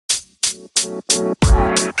So,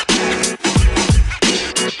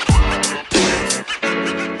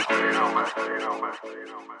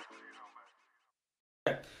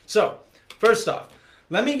 first off,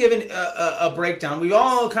 let me give a breakdown. We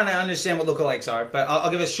all kind of understand what lookalikes are, but I'll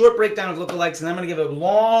give a short breakdown of lookalikes, and then I'm going to give a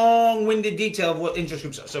long-winded detail of what interest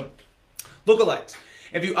groups are. So, lookalikes.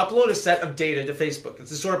 If you upload a set of data to Facebook,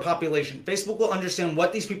 it's a sort of population. Facebook will understand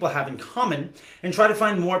what these people have in common and try to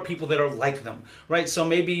find more people that are like them, right? So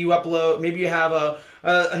maybe you have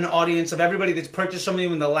an audience of everybody that's purchased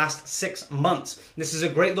something in the last 6 months. This is a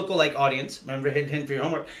great lookalike audience. Remember, hint for your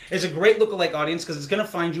homework. It's a great lookalike audience because it's going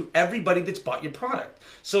to find you everybody that's bought your product.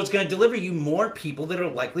 So it's going to deliver you more people that are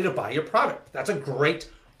likely to buy your product. That's a great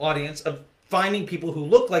audience of finding people who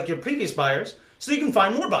look like your previous buyers so you can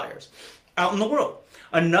find more buyers out in the world.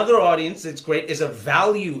 Another audience that's great is a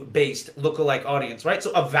value-based lookalike audience, right?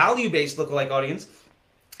 So a value-based lookalike audience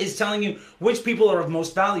is telling you which people are of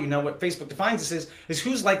most value. Now, what Facebook defines this is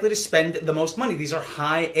who's likely to spend the most money. These are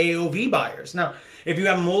high AOV buyers. Now, if you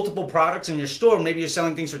have multiple products in your store, maybe you're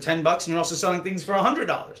selling things for $10 and you're also selling things for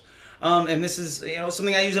 $100. And this is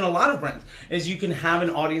something I use in a lot of brands, is you can have an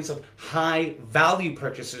audience of high value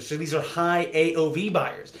purchasers. So these are high AOV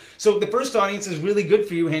buyers. So the first audience is really good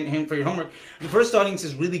for you, hint for your homework. The first audience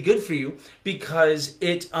is really good for you because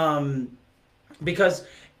it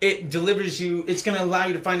delivers you, it's going to allow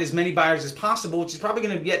you to find as many buyers as possible, which is probably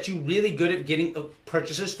going to get you really good at getting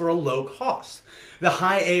purchasers for a low cost. The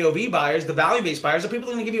high AOV buyers, the value-based buyers, are people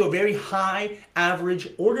that are going to give you a very high average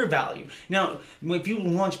order value. Now, if you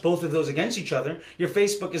launch both of those against each other, your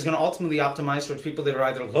Facebook is going to ultimately optimize towards people that are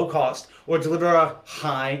either low cost or deliver a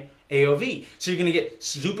high AOV. So you're going to get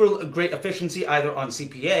super great efficiency either on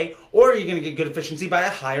CPA, or you're going to get good efficiency by a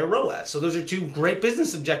higher ROAS. So those are two great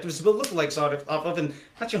business objectives to build lookalikes off of, and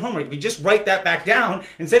that's your homework. If you just write that back down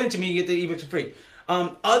and send it to me, you get the ebook for free.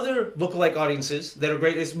 Other lookalike audiences that are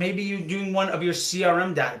great is maybe you're doing one of your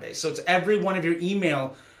CRM database. So it's every one of your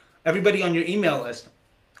everybody on your email list.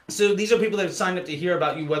 So these are people that have signed up to hear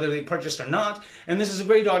about you, whether they purchased or not. And this is a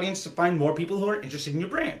great audience to find more people who are interested in your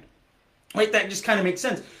brand. Right, that just kind of makes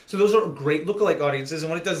sense. So those are great lookalike audiences, and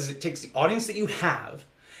what it does is it takes the audience that you have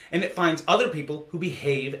and it finds other people who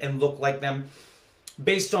behave and look like them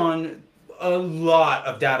based on a lot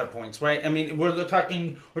of data points, right? I mean, we're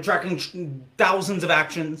tracking thousands of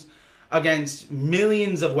actions against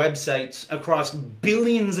millions of websites across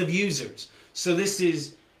billions of users. So this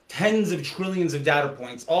is tens of trillions of data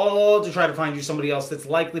points, all to try to find you somebody else that's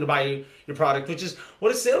likely to buy your product, which is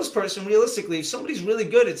what a salesperson, realistically, if somebody's really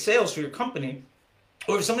good at sales for your company,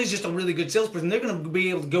 or if somebody's just a really good salesperson, they're going to be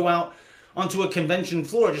able to go out onto a convention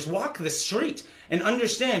floor, just walk the street and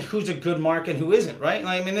understand who's a good mark and who isn't, right?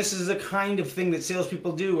 I mean, this is the kind of thing that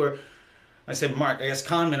salespeople do, or I said mark, I guess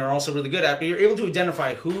con men are also really good at, but you're able to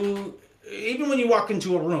identify who, even when you walk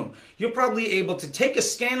into a room, you're probably able to take a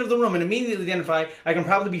scan of the room and immediately identify, I can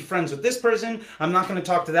probably be friends with this person, I'm not going to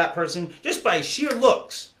talk to that person, just by sheer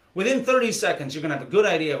looks. Within 30 seconds, you're going to have a good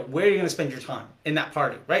idea where you're going to spend your time in that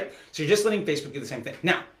party, right? So you're just letting Facebook do the same thing.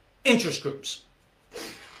 Now, interest groups.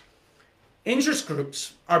 Interest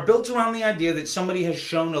groups are built around the idea that somebody has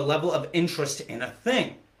shown a level of interest in a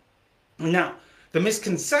thing. Now, the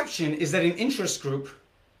misconception is that an interest group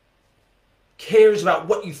cares about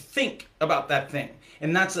what you think about that thing.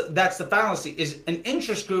 And that's the fallacy, is an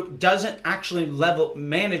interest group doesn't actually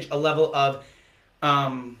manage a level of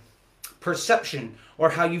perception or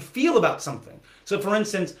how you feel about something. So for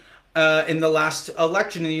instance, in the last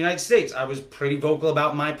election in the United States, I was pretty vocal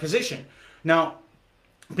about my position. Now,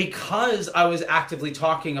 because I was actively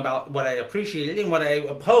talking about what I appreciated and what I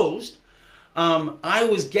opposed, I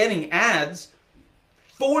was getting ads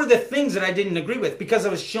for the things that I didn't agree with because I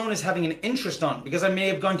was shown as having an interest on, because I may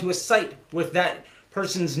have gone to a site with that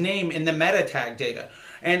person's name in the meta tag data,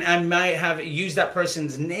 and I might have used that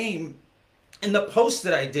person's name in the post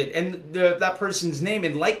that I did, and that person's name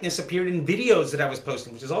and likeness appeared in videos that I was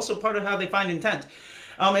posting, which is also part of how they find intent.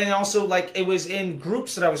 And also, like, it was in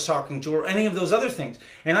groups that I was talking to, or any of those other things.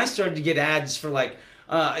 And I started to get ads for, like,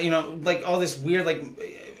 like all this weird, like,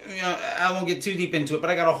 I won't get too deep into it,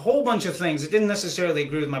 but I got a whole bunch of things that didn't necessarily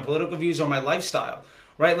agree with my political views or my lifestyle,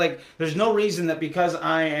 right? Like, there's no reason that because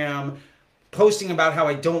I am posting about how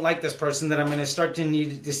I don't like this person that I'm going to start to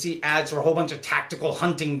need to see ads for a whole bunch of tactical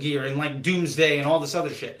hunting gear and, like, doomsday and all this other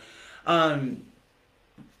shit.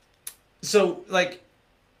 So, like,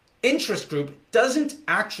 interest group doesn't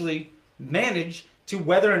actually manage to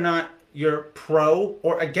whether or not you're pro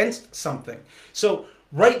or against something. So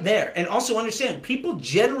right there, and also understand, people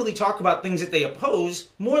generally talk about things that they oppose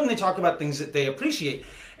more than they talk about things that they appreciate.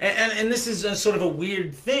 And this is a sort of a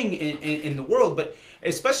weird thing in the world, but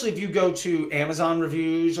especially if you go to Amazon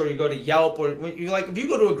reviews or you go to Yelp, or if you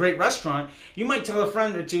go to a great restaurant, you might tell a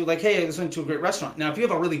friend or two, like, hey, I just went to a great restaurant. Now, if you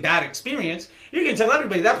have a really bad experience, you're going to tell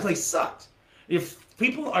everybody that place sucks. If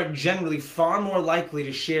people are generally far more likely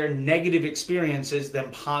to share negative experiences than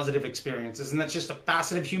positive experiences, and that's just a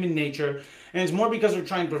facet of human nature, and it's more because we're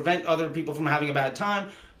trying to prevent other people from having a bad time.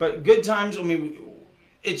 But good times, I mean,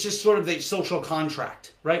 it's just sort of the social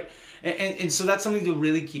contract, right? And so that's something to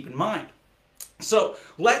really keep in mind. So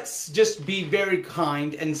let's just be very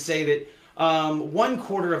kind and say that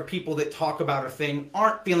 1/4 of people that talk about a thing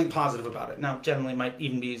aren't feeling positive about it. Now, generally might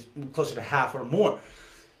even be closer to half or more.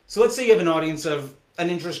 So let's say you have an audience of an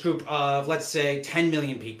interest group of, let's say, 10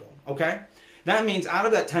 million people, okay? That means out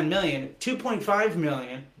of that 10 million, 2.5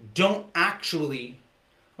 million don't actually,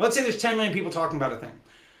 let's say there's 10 million people talking about a thing.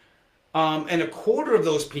 And 1/4 of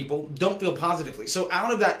those people don't feel positively. So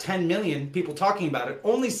out of that 10 million people talking about it,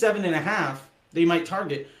 only 7.5 that you might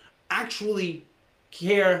target actually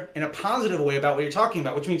care in a positive way about what you're talking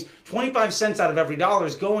about, which means 25 cents out of every dollar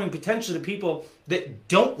is going potentially to people that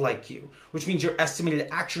don't like you, which means your estimated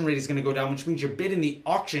action rate is going to go down, which means your bid in the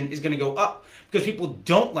auction is going to go up because people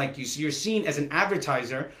don't like you. So you're seen as an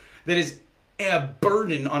advertiser that is a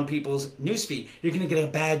burden on people's newsfeed. You're going to get a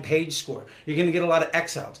bad page score. You're going to get a lot of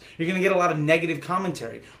X-outs. You're going to get a lot of negative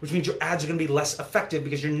commentary, which means your ads are going to be less effective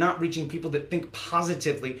because you're not reaching people that think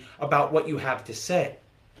positively about what you have to say.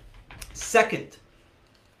 Second,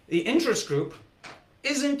 the interest group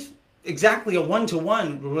isn't exactly a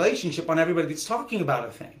one-to-one relationship on everybody that's talking about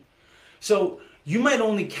a thing. So you might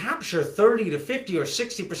only capture 30 to 50 or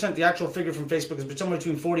 60%, the actual figure from Facebook is somewhere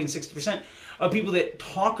between 40 and 60% of people that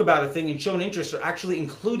talk about a thing and show an interest are actually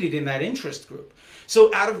included in that interest group.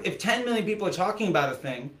 So if 10 million people are talking about a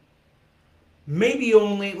thing, maybe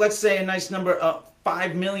only, let's say a nice number,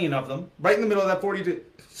 5 million of them, right in the middle of that 40 to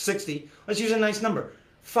 60, let's use a nice number,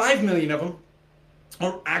 5 million of them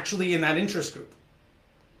are actually in that interest group.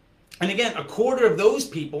 And again, 1/4 of those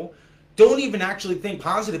people don't even actually think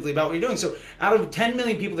positively about what you're doing. So out of 10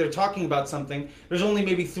 million people that are talking about something, there's only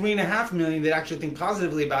maybe 3.5 million that actually think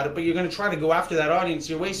positively about it, but you're going to try to go after that audience.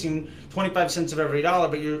 You're wasting 25 cents of every dollar,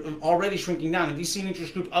 but you're already shrinking down. If you see an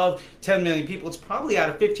interest group of 10 million people, it's probably out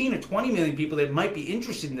of 15 or 20 million people that might be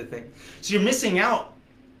interested in the thing. So you're missing out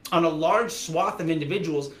on a large swath of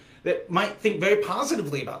individuals that might think very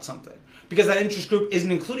positively about something because that interest group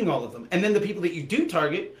isn't including all of them. And then the people that you do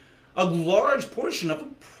target, a large portion of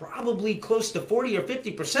them, probably close to 40 or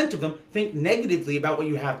 50% of them, think negatively about what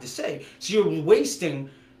you have to say. So you're wasting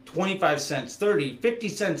 25 cents, 30, 50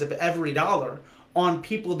 cents of every dollar on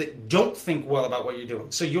people that don't think well about what you're doing.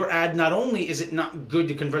 So your ad, not only is it not good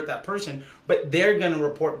to convert that person, but they're going to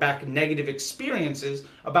report back negative experiences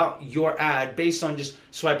about your ad based on just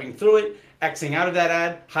swiping through it, Xing out of that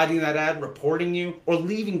ad, hiding that ad, reporting you, or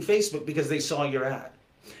leaving Facebook because they saw your ad,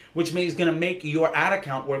 which is going to make your ad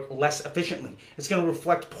account work less efficiently. It's going to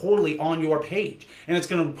reflect poorly on your page, and it's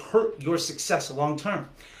going to hurt your success long term.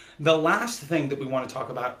 The last thing that we want to talk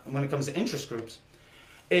about when it comes to interest groups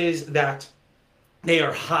is that they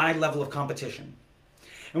are high level of competition.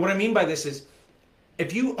 And what I mean by this is,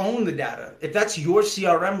 if you own the data, if that's your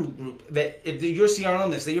CRM group, if your CRM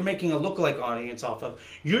list that you're making a lookalike audience off of,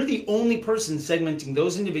 you're the only person segmenting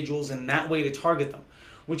those individuals in that way to target them,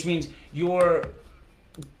 which means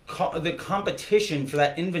the competition for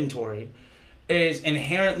that inventory is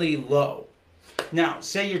inherently low. Now,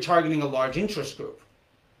 say you're targeting a large interest group.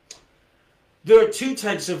 There are two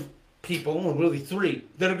types of people, or really three,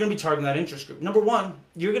 that are going to be targeting that interest group. Number one,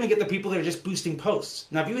 you're going to get the people that are just boosting posts.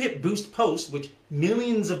 Now, if you hit boost posts, which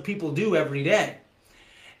millions of people do every day,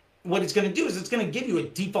 what it's going to do is it's going to give you a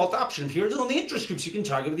default option. Here's all the interest groups you can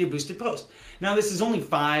target with your boosted post. Now, this is only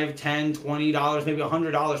 $5, $10, $20, maybe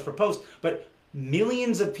 $100 per post, but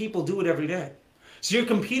millions of people do it every day. So you're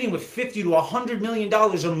competing with $50 to $100 million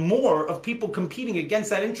or more of people competing against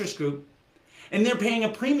that interest group, and they're paying a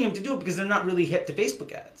premium to do it because they're not really hip to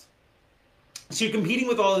Facebook ads. So you're competing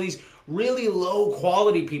with all of these really low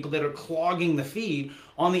quality people that are clogging the feed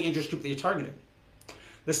on the interest group that you're targeting.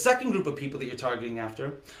 The second group of people that you're targeting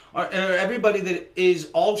after are everybody that is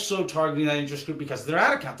also targeting that interest group because of their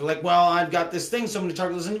ad account. They're like, well, I've got this thing, so I'm going to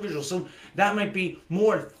target those individuals. So that might be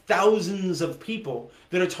more thousands of people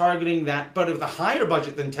that are targeting that, but with a higher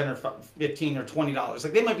budget than 10 or 15 or $20.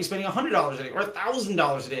 Like they might be spending $100 a day or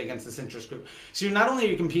 $1,000 a day against this interest group. So you're not only are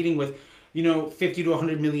you competing with, $50 to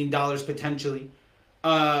 $100 million potentially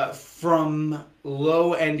from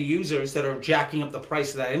low-end users that are jacking up the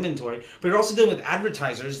price of that inventory, but you're also dealing with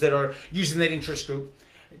advertisers that are using that interest group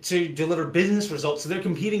to deliver business results. So they're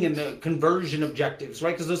competing in the conversion objectives,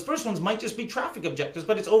 right? Because those first ones might just be traffic objectives,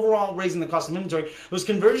 but it's overall raising the cost of inventory. Those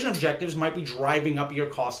conversion objectives might be driving up your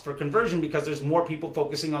cost for conversion because there's more people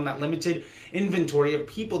focusing on that limited inventory of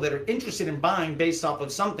people that are interested in buying based off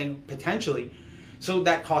of something potentially. So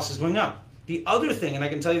that cost is going up. The other thing, and I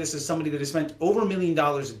can tell you this as somebody that has spent over $1 million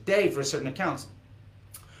a day for certain accounts.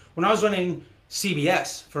 When I was running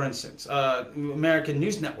CBS, for instance, American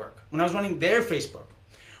News Network, when I was running their Facebook,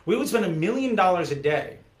 we would spend $1 million a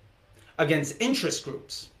day against interest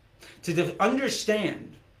groups to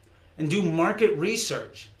understand and do market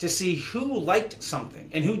research to see who liked something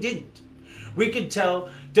and who didn't. We could tell,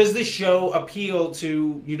 does this show appeal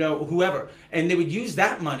to, whoever? And they would use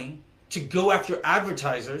that money to go after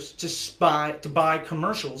advertisers to buy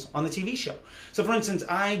commercials on the TV show. So for instance,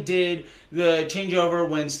 I did the changeover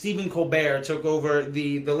when Stephen Colbert took over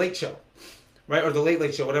the Late Show, right? Or the Late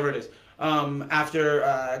Late Show, whatever it is, after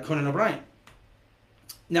Conan O'Brien.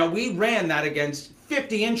 Now we ran that against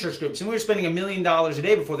 50 interest groups and we were spending $1 million a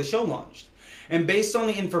day before the show launched. And based on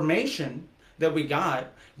the information that we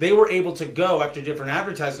got, they were able to go after different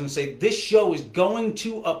advertisers and say, this show is going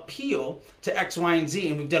to appeal to X, Y, and Z.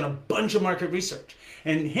 And we've done a bunch of market research.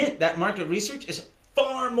 And hint, that market research is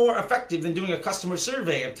far more effective than doing a customer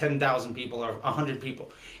survey of 10,000 people or 100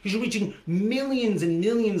 people. Because you're reaching millions and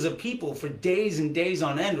millions of people for days and days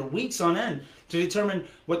on end or weeks on end to determine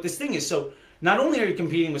what this thing is. So not only are you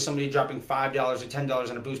competing with somebody dropping $5 or $10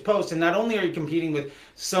 on a boost post, and not only are you competing with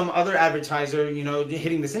some other advertiser,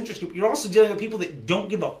 hitting this interest group, you're also dealing with people that don't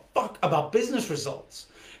give a fuck about business results.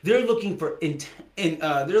 They're looking for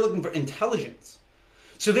intelligence.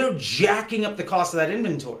 So they're jacking up the cost of that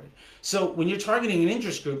inventory. So when you're targeting an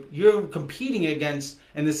interest group, you're competing against,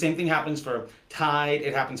 and the same thing happens for Tide,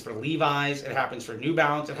 it happens for Levi's, it happens for New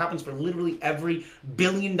Balance, it happens for literally every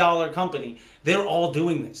billion-dollar company. They're all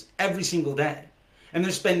doing this every single day. And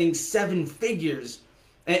they're spending 7 figures,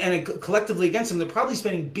 and collectively against them, they're probably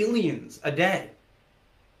spending billions a day.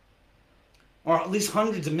 Or at least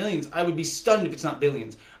hundreds of millions. I would be stunned if it's not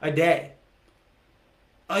billions a day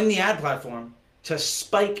on the ad platform to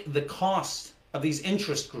spike the cost of these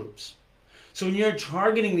interest groups. So when you're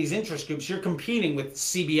targeting these interest groups, you're competing with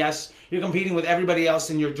CBS, you're competing with everybody else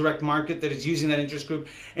in your direct market that is using that interest group,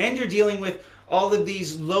 and you're dealing with all of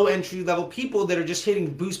these low entry level people that are just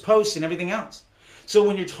hitting boost posts and everything else. So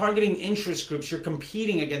when you're targeting interest groups, you're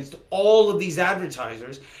competing against all of these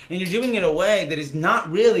advertisers, and you're doing it in a way that is not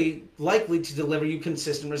really likely to deliver you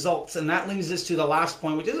consistent results. And that leads us to the last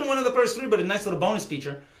point, which isn't one of the first 3, but a nice little bonus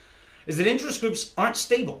feature, is that interest groups aren't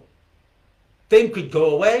stable. They could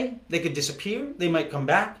go away, they could disappear, they might come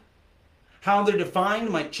back. How they're defined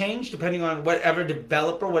might change depending on whatever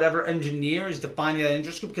developer, whatever engineer is defining that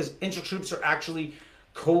interest group, because interest groups are actually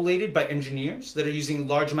collated by engineers that are using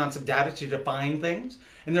large amounts of data to define things.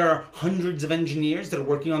 And there are hundreds of engineers that are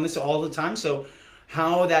working on this all the time. So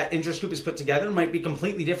how that interest group is put together might be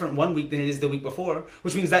completely different one week than it is the week before,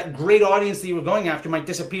 which means that great audience that you were going after might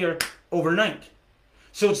disappear overnight.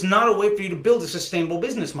 So it's not a way for you to build a sustainable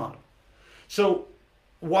business model. So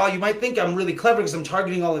while you might think I'm really clever because I'm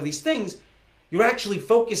targeting all of these things, you're actually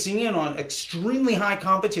focusing in on extremely high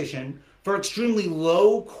competition for extremely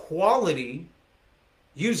low quality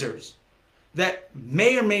users that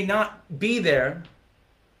may or may not be there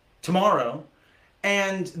tomorrow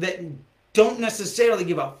and that don't necessarily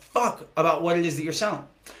give a fuck about what it is that you're selling.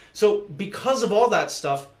 So because of all that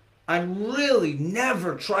stuff, I really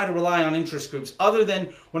never try to rely on interest groups other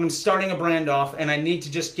than when I'm starting a brand off and I need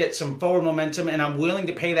to just get some forward momentum and I'm willing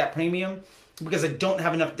to pay that premium because I don't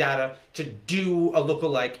have enough data to do a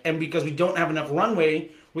lookalike and because we don't have enough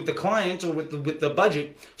runway with the clients or with the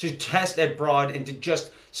budget to test at broad and to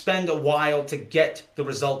just spend a while to get the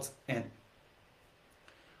results in.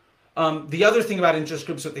 The other thing about interest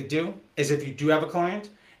groups, what they do is if you do have a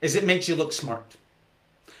client, is it makes you look smart.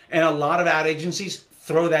 And a lot of ad agencies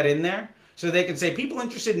throw that in there so they can say people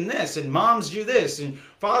interested in this and moms do this and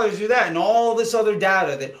fathers do that and all this other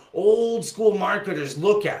data that old school marketers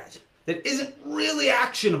look at that isn't really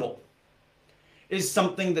actionable is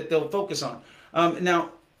something that they'll focus on. Now,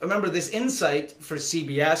 remember this insight for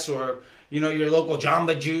CBS or your local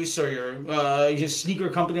Jamba Juice or your sneaker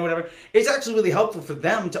company or whatever, it's actually really helpful for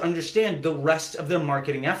them to understand the rest of their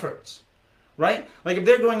marketing efforts, right? Like if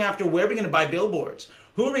they're going after where are we going to buy billboards?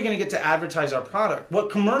 Who are we going to get to advertise our product? What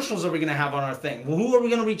commercials are we going to have on our thing? Who are we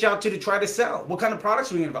going to reach out to try to sell? What kind of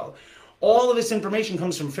products are we going to develop? All of this information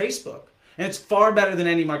comes from Facebook. And it's far better than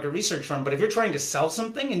any market research firm. But if you're trying to sell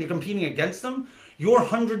something and you're competing against them, your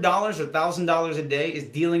 $100 or $1,000 a day is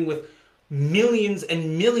dealing with millions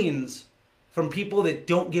and millions from people that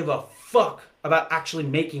don't give a fuck about actually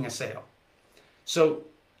making a sale. So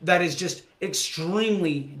that is just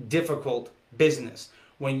extremely difficult business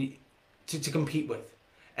to compete with.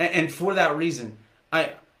 And for that reason,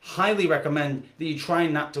 I highly recommend that you try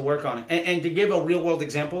not to work on it. And to give a real world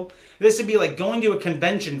example, this would be like going to a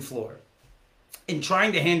convention floor and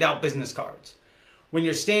trying to hand out business cards. When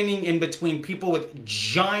you're standing in between people with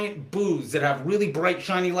giant booths that have really bright,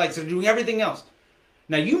 shiny lights that are doing everything else.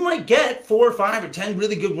 Now, you might get 4 or 5 or 10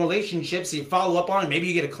 really good relationships that you follow up on, and maybe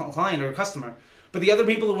you get a client or a customer. But the other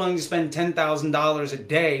people are willing to spend $10,000 a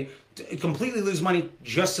day to completely lose money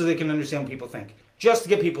just so they can understand what people think, just to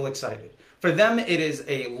get people excited. For them, it is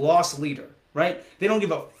a loss leader, right? They don't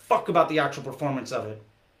give a fuck about the actual performance of it.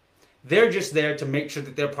 They're just there to make sure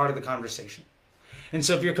that they're part of the conversation. And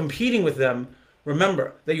so if you're competing with them,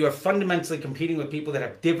 remember that you are fundamentally competing with people that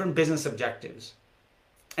have different business objectives.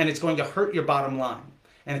 And it's going to hurt your bottom line.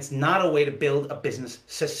 And it's not a way to build a business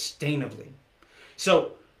sustainably.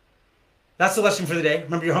 So that's the lesson for the day.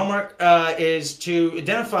 Remember, your homework is to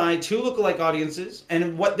identify 2 lookalike audiences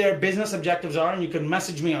and what their business objectives are. And you can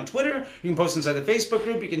message me on Twitter. You can post inside the Facebook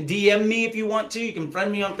group. You can DM me if you want to. You can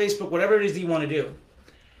friend me on Facebook, whatever it is that you want to do.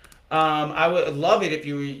 I would love it if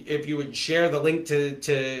you would share the link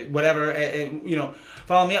to whatever and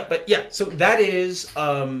follow me up. But yeah, so that is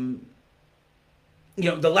the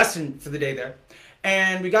lesson for the day there.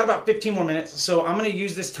 And we got about 15 more minutes, so I'm going to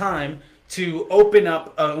use this time to open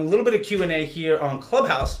up a little bit of Q&A here on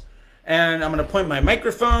Clubhouse. And I'm going to point my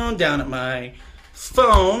microphone down at my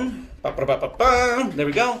phone. There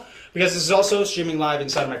we go. Because this is also streaming live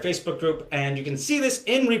inside my Facebook group. And you can see this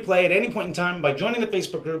in replay at any point in time by joining the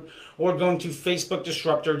Facebook group or going to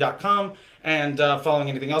facebookdisruptor.com and following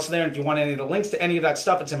anything else there. And if you want any of the links to any of that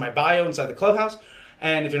stuff, it's in my bio inside the Clubhouse.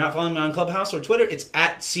 And if you're not following me on Clubhouse or Twitter, it's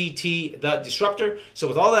at CT the Disruptor. So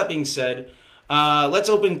with all that being said, let's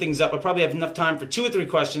open things up. I probably have enough time for 2 or 3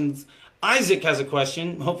 questions. Isaac has a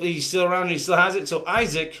question. Hopefully he's still around and he still has it. So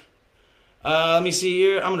Isaac, let me see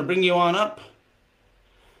here. I'm going to bring you on up.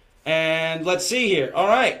 And let's see here. All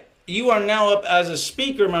right. You are now up as a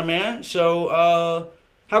speaker, my man. So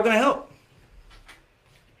how can I help?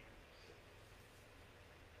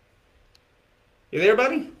 You there,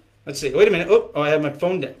 buddy? Let's see. Wait a minute. Oh, I have my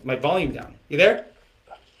phone down, my volume down. You there?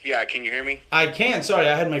 Yeah, can you hear me? I can. Sorry,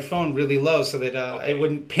 I had my phone really low so that it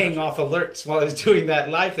wouldn't ping off alerts while I was doing that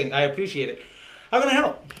live thing. I appreciate it. How can I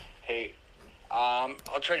help? Hey, I'll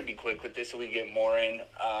try to be quick with this so we get more in.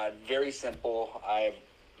 Very simple. I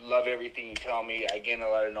love everything you tell me. I gain a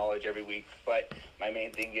lot of knowledge every week. But my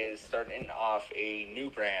main thing is starting off a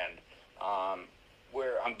new brand.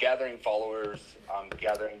 Where I'm gathering followers, I'm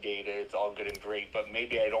gathering data, it's all good and great, but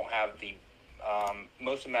maybe I don't have the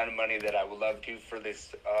most amount of money that I would love to for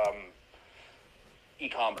this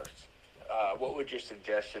e-commerce. What would your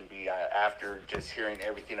suggestion be after just hearing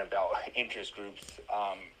everything about interest groups?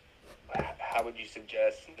 How would you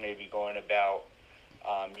suggest maybe going about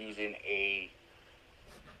using a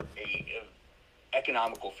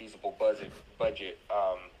economical, feasible budget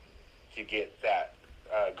to get that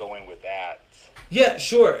going with ads? Yeah,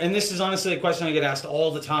 sure. And this is honestly a question I get asked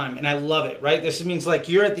all the time, and I love it, right? This means like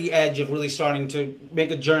you're at the edge of really starting to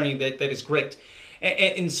make a journey that is great.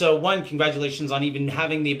 And so, one, congratulations on even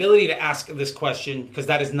having the ability to ask this question, because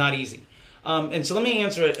that is not easy. And so let me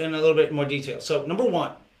answer it in a little bit more detail. So number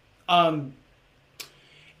one,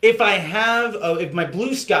 if my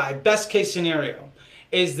blue sky, best case scenario,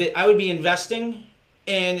 is that I would be investing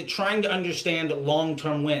and trying to understand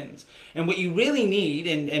long-term wins. And what you really need,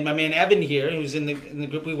 and my man Evan here, who's in the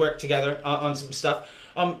group we work together on some stuff,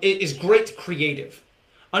 is great creative.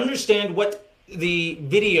 Understand what the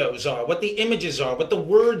videos are, what the images are, what the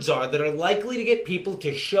words are that are likely to get people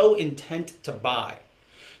to show intent to buy.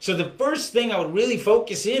 So the first thing I would really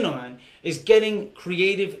focus in on is getting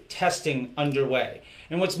creative testing underway.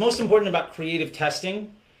 And what's most important about creative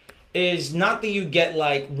testing is not that you get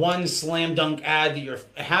like one slam dunk ad that you're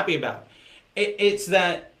happy about. It's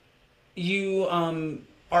that you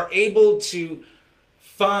are able to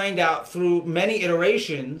find out through many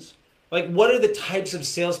iterations, like what are the types of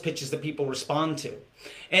sales pitches that people respond to.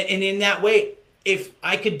 And in that way, if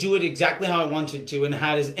I could do it exactly how I wanted to and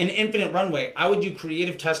had an infinite runway, I would do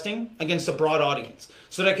creative testing against a broad audience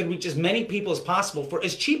so that I could reach as many people as possible for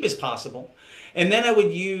as cheap as possible. And then I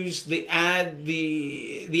would use the ads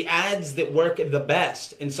that work the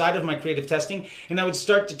best inside of my creative testing, and I would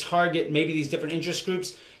start to target maybe these different interest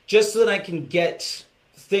groups just so that I can get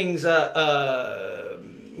things, just so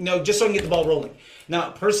I can get the ball rolling. Now,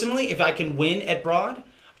 personally, if I can win at broad,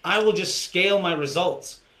 I will just scale my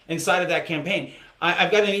results inside of that campaign.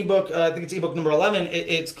 I've got an ebook, I think it's ebook number 11.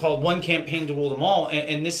 It's called One Campaign to Rule Them All.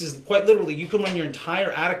 And this is quite literally, you can run your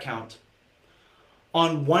entire ad account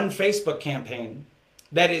on one Facebook campaign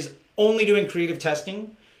that is only doing creative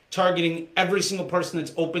testing, targeting every single person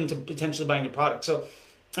that's open to potentially buying your product. So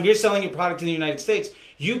if you're selling your product in the United States,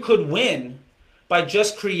 you could win by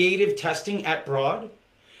just creative testing at broad.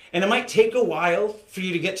 And it might take a while for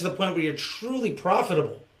you to get to the point where you're truly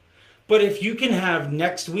profitable. But if you can have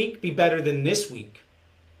next week be better than this week,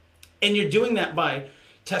 and you're doing that by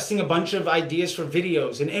testing a bunch of ideas for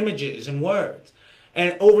videos and images and words,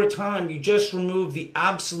 and over time you just remove the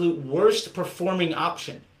absolute worst performing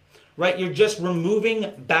option, right? You're just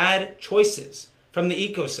removing bad choices from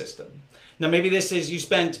the ecosystem. Now maybe this is you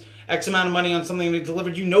spent X amount of money on something that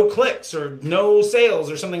delivered you no clicks or no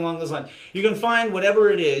sales or something along those lines. You can find whatever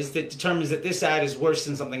it is that determines that this ad is worse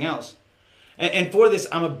than something else. And for this,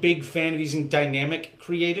 I'm a big fan of using dynamic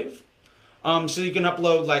creative. So you can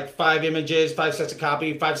upload like 5 images, 5 sets of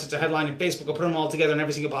copy, 5 sets of headline, and Facebook will put them all together in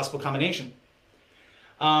every single possible combination.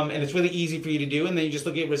 And it's really easy for you to do. And then you just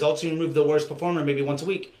look at results and you remove the worst performer maybe once a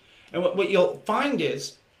week. And what you'll find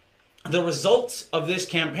is the results of this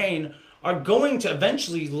campaign are going to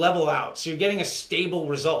eventually level out. So you're getting a stable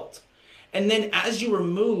result. And then as you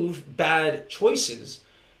remove bad choices,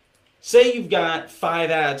 say you've got 5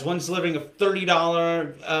 ads, one's delivering a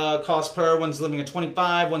 $30 cost per, one's delivering a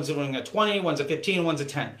 $25, one's delivering a $20, one's a $15, one's a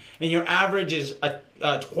 $10. And your average is a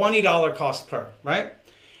 $20 cost per, right?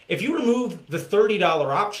 If you remove the $30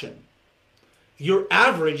 option, your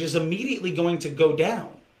average is immediately going to go down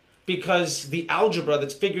because the algebra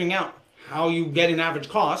that's figuring out how you get an average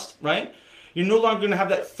cost, right? You're no longer going to have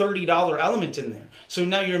that $30 element in there. So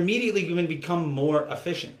now you're immediately going to become more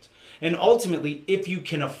efficient. And ultimately, if you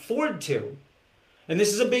can afford to, and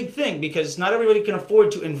this is a big thing because not everybody can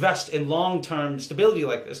afford to invest in long-term stability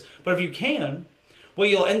like this, but if you can, what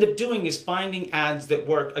you'll end up doing is finding ads that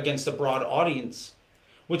work against a broad audience,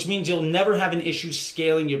 which means you'll never have an issue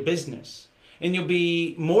scaling your business. And you'll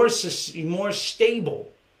be more stable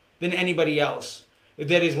than anybody else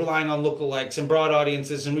that is relying on lookalikes and broad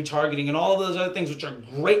audiences and retargeting and all of those other things, which are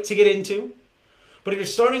great to get into. But if you're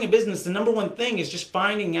starting a business, the number one thing is just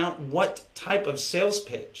finding out what type of sales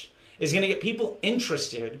pitch is going to get people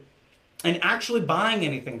interested in actually buying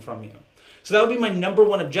anything from you. So that would be my number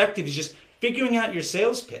one objective, is just figuring out your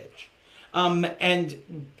sales pitch and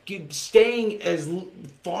staying as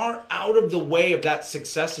far out of the way of that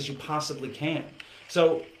success as you possibly can.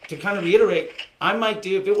 So to kind of reiterate, I might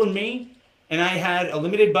do, if it were me and I had a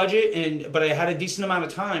limited budget but I had a decent amount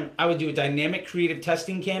of time, I would do a dynamic creative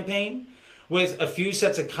testing campaign with a few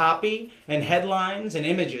sets of copy and headlines and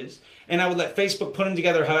images, and I would let Facebook put them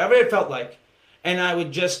together however it felt like, and I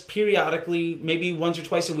would just periodically, maybe once or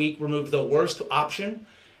twice a week, remove the worst option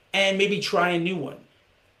and maybe try a new one,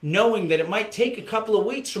 knowing that it might take a couple of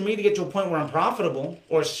weeks for me to get to a point where I'm profitable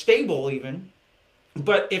or stable even.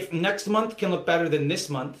 But if next month can look better than this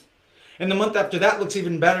month, and the month after that looks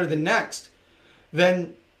even better than next,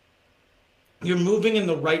 then you're moving in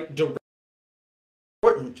the right direction.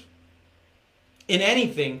 Important in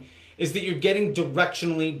anything is that you're getting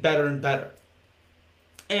directionally better and better.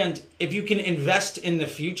 And if you can invest in the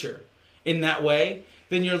future in that way,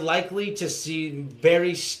 then you're likely to see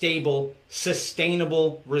very stable,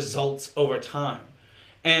 sustainable results over time.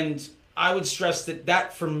 And I would stress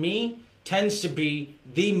that for me tends to be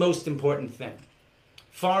the most important thing,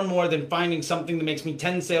 far more than finding something that makes me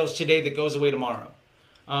 10 sales today that goes away tomorrow.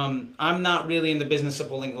 I'm not really in the business of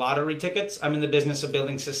pulling lottery tickets. I'm in the business of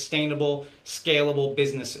building sustainable, scalable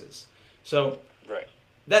businesses. So right.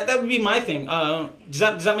 That would be my thing.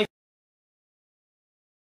 Does that make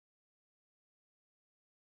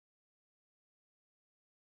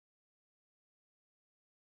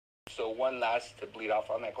So one last to bleed off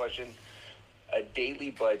on that question, a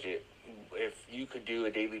daily budget. If you could do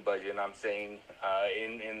a daily budget, and I'm saying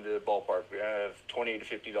in the ballpark of $20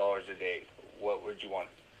 to $50 a day, what would you want?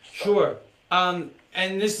 Sure. And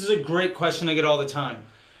this is a great question I get all the time.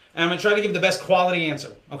 And I'm going to try to give the best quality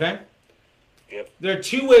answer, okay? Yep. There are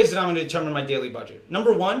 2 ways that I'm going to determine my daily budget.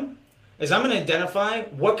 Number 1 is I'm going to identify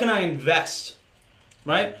what can I invest,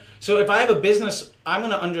 right? So if I have a business, I'm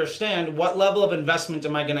going to understand what level of investment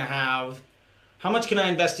am I going to have. How much can I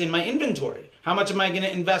invest in my inventory? How much am I going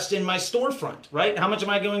to invest in my storefront, right? How much am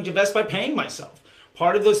I going to invest by paying myself?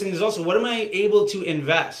 Part of those things is also, what am I able to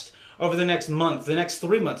invest over the next month, the next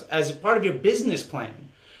 3 months, as part of your business plan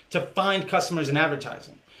to find customers and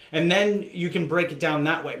advertising? And then you can break it down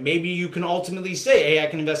that way. Maybe you can ultimately say, hey, I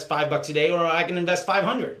can invest $5 a day, or I can invest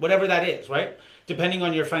 500, whatever that is, right? Depending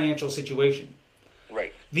on your financial situation.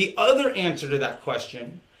 Right. The other answer to that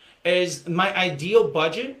question is my ideal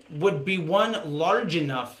budget would be one large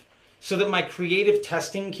enough so that my creative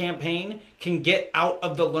testing campaign can get out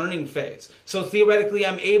of the learning phase. So theoretically,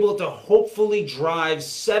 I'm able to hopefully drive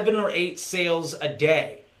 7 or 8 sales a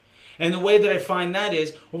day. And the way that I find that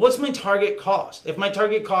is, well, what's my target cost? If my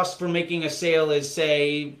target cost for making a sale is,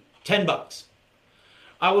 say, $10,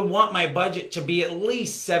 I would want my budget to be at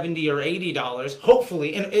least $70 or $80,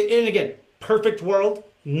 hopefully. And again, perfect world.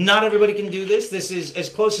 Not everybody can do this. This is as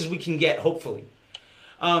close as we can get, hopefully.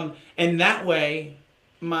 And that way,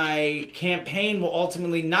 my campaign will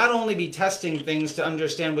ultimately not only be testing things to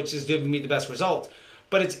understand which is giving me the best result,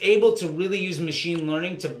 but it's able to really use machine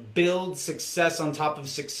learning to build success on top of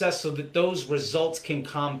success so that those results can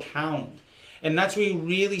compound. And that's where you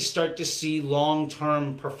really start to see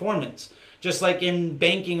long-term performance. Just like in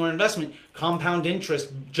banking or investment, compound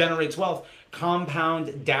interest generates wealth.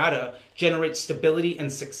 Compound data generates stability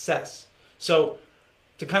and success. So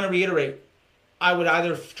to kind of reiterate, I would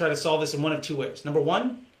either try to solve this in one of two ways. Number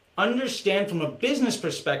one, understand from a business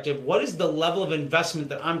perspective, what is the level of investment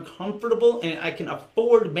that I'm comfortable and I can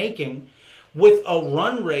afford making with a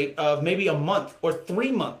run rate of maybe a month or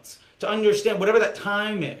 3 months to understand whatever that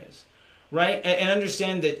time is, right? And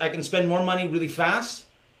understand that I can spend more money really fast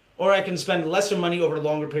or I can spend lesser money over a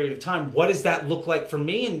longer period of time. What does that look like for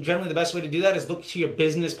me? And generally the best way to do that is look to your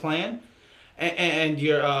business plan and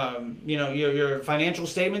your your financial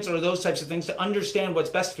statements or those types of things to understand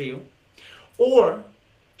what's best for you. Or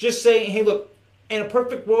just say, hey, look, in a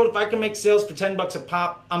perfect world, if I can make sales for $10 a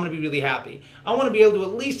pop, I'm going to be really happy. I want to be able to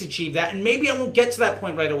at least achieve that, and maybe I won't get to that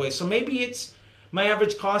point right away. So maybe it's my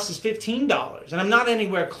average cost is $15, and I'm not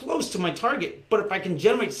anywhere close to my target. But if I can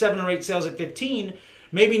generate 7 or 8 sales at 15,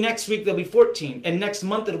 maybe next week there'll be 14, and next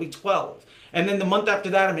month it'll be 12, and then the month after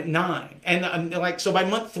that I'm at 9, and I'm like, so by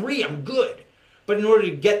month 3 I'm good. But in order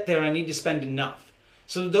to get there, I need to spend enough.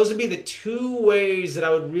 So those would be the 2 ways that I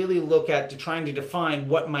would really look at to trying to define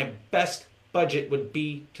what my best budget would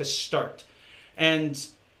be to start. And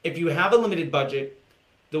if you have a limited budget,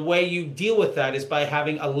 the way you deal with that is by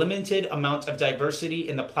having a limited amount of diversity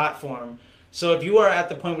in the platform. So if you are at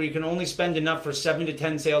the point where you can only spend enough for 7 to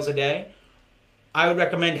 10 sales a day, I would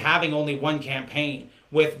recommend having only one campaign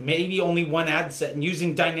with maybe only one ad set and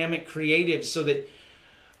using dynamic creatives so that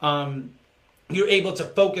you're able to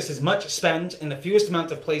focus as much spend in the fewest amount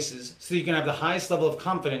of places so that you can have the highest level of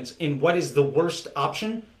confidence in what is the worst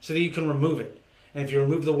option so that you can remove it. And if you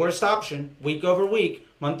remove the worst option week over week,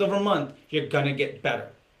 month over month, you're going to get better.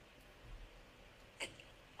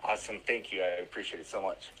 Awesome. Thank you. I appreciate it so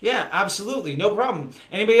much. Yeah, absolutely. No problem.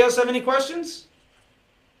 Anybody else have any questions?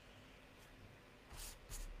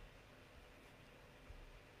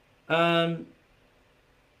 All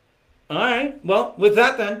right. Well, with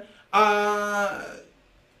that then, I'm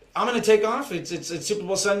going to take off. It's Super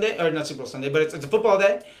Bowl Sunday, or not Super Bowl Sunday, but it's a football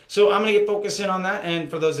day. So I'm going to get focused in on that. And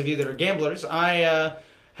for those of you that are gamblers, I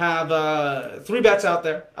have 3 bets out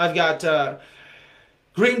there. I've got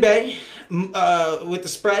Green Bay with the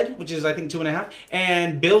spread, which is I think 2.5,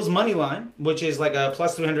 and Bills money line, which is like a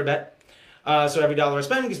plus 300 bet. So every dollar I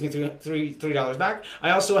spend gives me $3 back.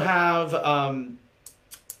 I also have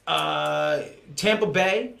Tampa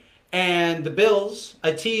Bay and the Bills.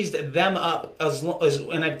 I teased them up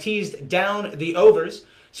and I've teased down the overs.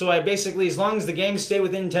 So I basically, as long as the games stay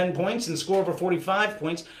within 10 points and score over 45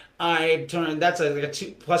 points, I turn. That's like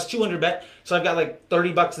a plus 200 bet. So I've got like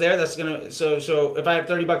 $30 there. That's gonna. So if I have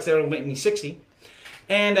 $30 there, it'll make me 60.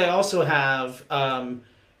 And I also have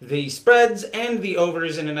the spreads and the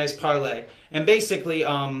overs in a nice parlay. And basically,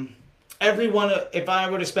 if I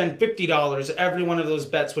were to spend $50, every one of those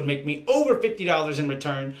bets would make me over $50 in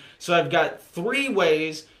return. So I've got 3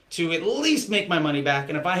 ways to at least make my money back.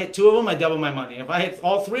 And if I hit 2 of them, I double my money. If I hit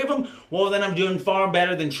all 3 of them, well, then I'm doing far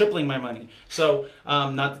better than tripling my money. So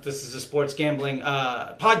not that this is a sports gambling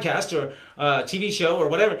podcast or TV show or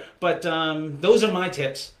whatever, but those are my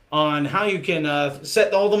tips on how you can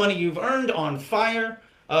set all the money you've earned on fire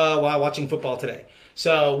while watching football today.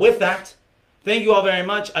 So with that, thank you all very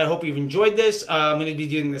much. I hope you've enjoyed this. I'm going to be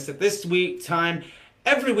doing this at this week time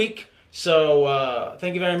every week. So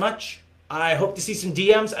thank you very much. I hope to see some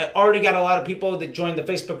DMs. I already got a lot of people that joined the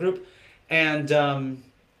Facebook group. And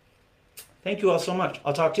thank you all so much.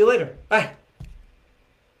 I'll talk to you later. Bye.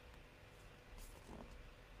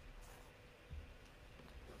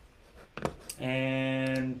 And